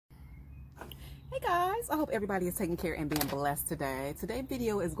Hey guys, I hope everybody is taking care and being blessed today. Today's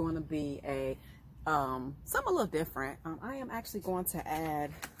video is going to be a something a little different. I am actually going to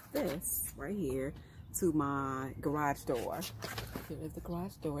add this right here to my garage door. Here is the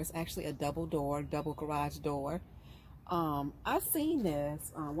garage door. It's actually a double garage door. I've seen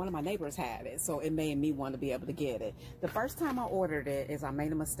this, one of my neighbors had it, so it made me want to be able to get it. The first time I ordered it I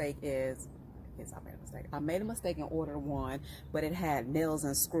made a mistake and ordered one, but it had nails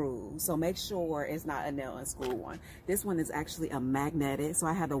and screws. So make sure it's not a nail and screw one. This one is actually a magnetic, so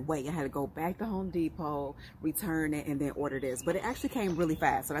I had to wait. I had to go back to Home Depot, return it, and then order this. But it actually came really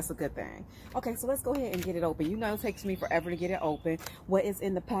fast, so that's a good thing. Okay, so let's go ahead and get it open. You know it takes me forever to get it open. What is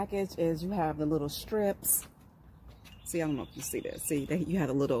in the package is you have the little strips. See, I don't know if you see this. See, you have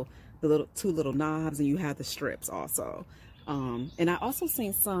the two little knobs, and you have the strips also. And I also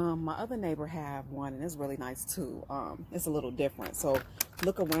seen my other neighbor have one, and it's really nice too. It's a little different. So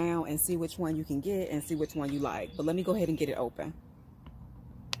look around and see which one you can get and see which one you like. But let me go ahead and get it open.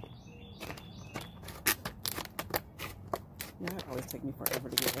 Yeah, it always take me forever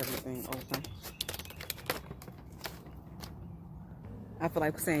to get everything open. I feel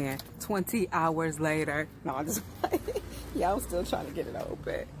like saying 20 hours later. No, I'm just y'all still trying to get it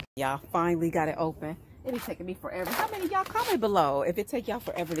open. Y'all finally got it open. It be taking me forever. How many y'all comment below if it take y'all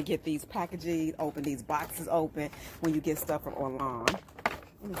forever to get these packages open, these boxes open when you get stuff from online?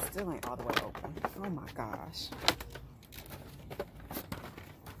 And it still ain't all the way open. Oh my gosh.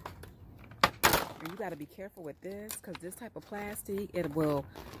 And you got to be careful with this, because this type of plastic, it will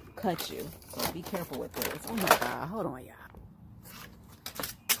cut you. So be careful with this. Oh my God. Hold on, y'all.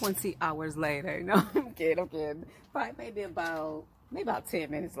 20 hours later. No, I'm kidding. Probably maybe about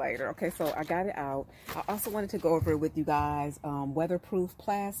 10 minutes later. Okay, so I got it out. I also wanted to go over it with you guys. Weatherproof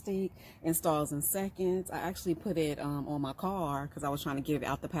plastic, installs in seconds. I actually put it on my car because I was trying to give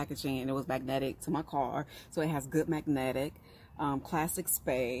out the packaging, and it was magnetic to my car. So it has good magnetic. Classic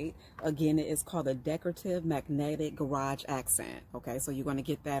spade. Again, it is called a decorative magnetic garage accent. Okay, so you're going to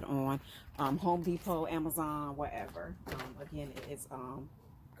get that on Home Depot, Amazon, whatever. Again, it is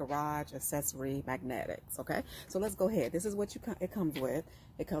garage accessory magnetics. Okay, so let's go ahead. This is what it comes with.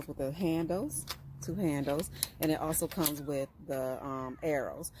 It comes with the handles, 2 handles, and it also comes with the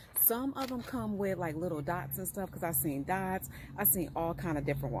arrows. Some of them come with like little dots and stuff, because I've seen dots. I've seen all kind of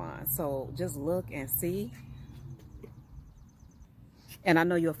different ones, so just look and see, and I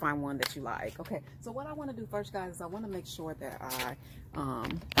know you'll find one that you like. Okay, so what I want to do first, guys, is I want to make sure that I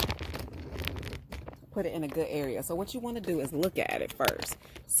put it in a good area. So what you want to do is look at it first.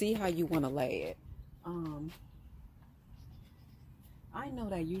 See how you want to lay it. I know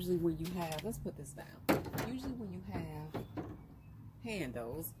that usually when you have, let's put this down. Usually when you have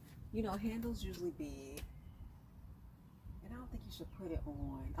handles, you know, handles usually big. And I don't think you should put it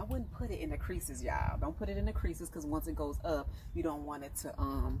on. I wouldn't put it in the creases, y'all. Don't put it in the creases, because once it goes up, you don't want it to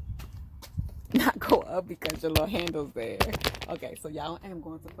not go up because your little handle's there. Okay, so y'all, I'm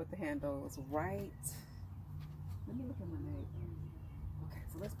going to put the handles right. Let me look at my neighbor. Okay,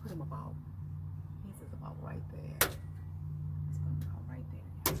 so let's put them about, his is about right there. Let's put them about right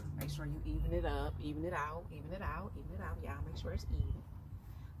there. Make sure you even it up, even it out, even it out, even it out. Y'all, make sure it's even.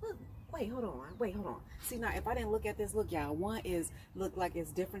 Look, wait, hold on. See, now, if I didn't look at this, look, y'all, one look like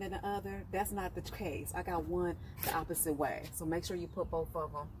it's different than the other. That's not the case. I got one the opposite way. So make sure you put both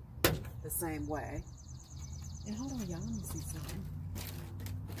of them the same way. And hold on, y'all, let me see something.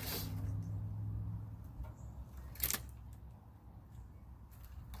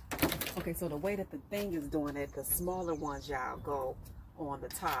 Okay, so the way that the thing is doing it, the smaller ones, y'all, go on the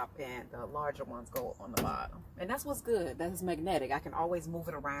top, and the larger ones go on the bottom. And that's what's good. That's magnetic. I can always move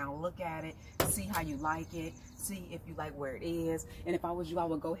it around, look at it, see how you like it, see if you like where it is. And if I was you, I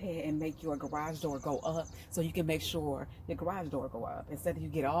would go ahead and make your garage door go up, so you can make sure your garage door go up, instead of you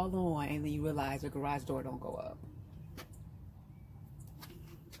get all on and then you realize your garage door don't go up.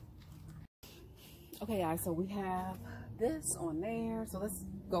 Okay, guys, so we have this on there. So let's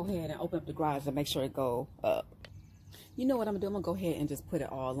go ahead and open up the garage and make sure it go up. You know what I'm gonna do? I'm gonna go ahead and just put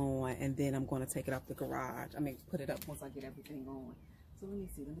it all on, and then I'm gonna take it off the garage. I mean, put it up once I get everything on. So let me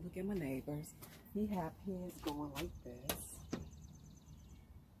see. Let me look at my neighbors. He have his going like this.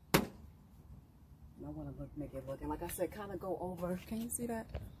 And I want to make it look, and like I said, kind of go over. Can you see that?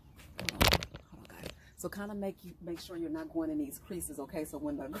 Hold on, guys. So kind of make sure you're not going in these creases, okay? So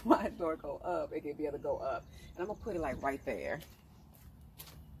when the garage door go up, it can be able to go up. And I'm gonna put it like right there.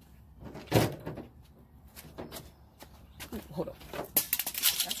 Hold up.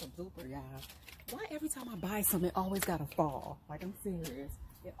 That's a blooper, y'all. Why every time I buy something, it always gotta fall? Like, I'm serious.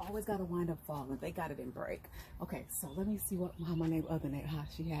 It always got to wind up falling. They got it in break. Okay, so let me see how my other neighbor, how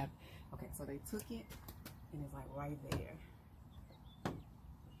she have. Okay, so they took it and it's like right there.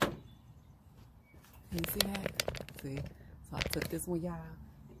 You see that? See? So I took this one, y'all,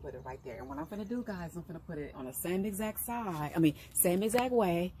 and put it right there. And what I'm gonna do, guys, I'm gonna put it on the same exact side. I mean, same exact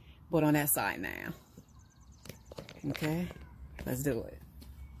way, but on that side now. Okay? Let's do it.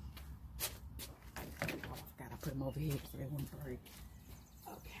 Oh, I forgot I put them over here so they won't break.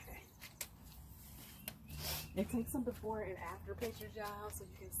 Okay. It takes some before and after pictures, y'all, so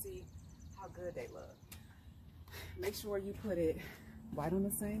you can see how good they look. Make sure you put it right on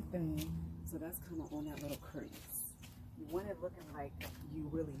the same thing, so that's kind of on that little crease. You want it looking like you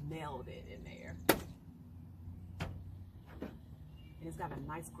really nailed it in there. And it's got a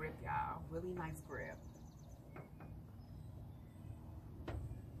nice grip, y'all. Really nice grip.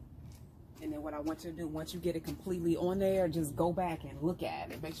 And then what I want you to do, once you get it completely on there, just go back and look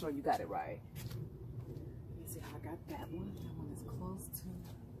at it. Make sure you got it right. Let me see how I got that one. That one is close to.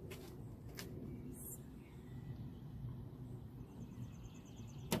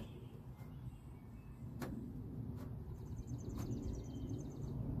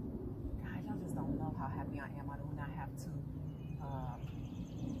 Guys, y'all just don't know how happy I am. I do not have to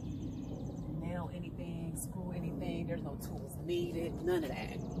nail anything, screw anything. There's no tools needed. None of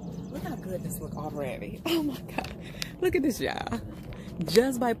that. Look how good this look already. Oh my God. Look at this, y'all.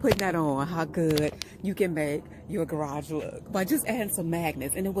 Just by putting that on, how good you can make your garage look by just adding some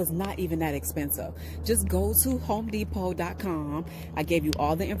magnets. And it was not even that expensive. Just go to homedepot.com. I gave you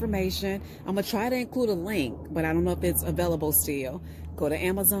all the information. I'm gonna try to include a link, but I don't know if it's available still. Go to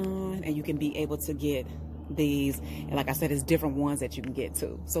Amazon and you can be able to get these. And like I said, it's different ones that you can get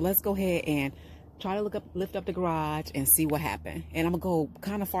too. So let's go ahead and try to lift up the garage and see what happened. And I'm gonna go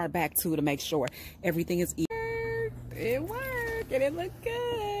kind of far back too to make sure everything is it worked and it looked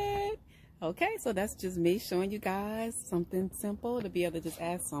good. Okay, so that's just me showing you guys something simple to be able to just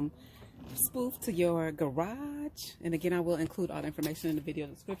add some spoof to your garage. And again, I will include all the information in the video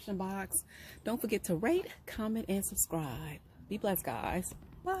description box. Don't forget to rate, comment, and subscribe. Be blessed, guys.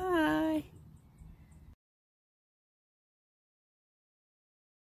 Bye.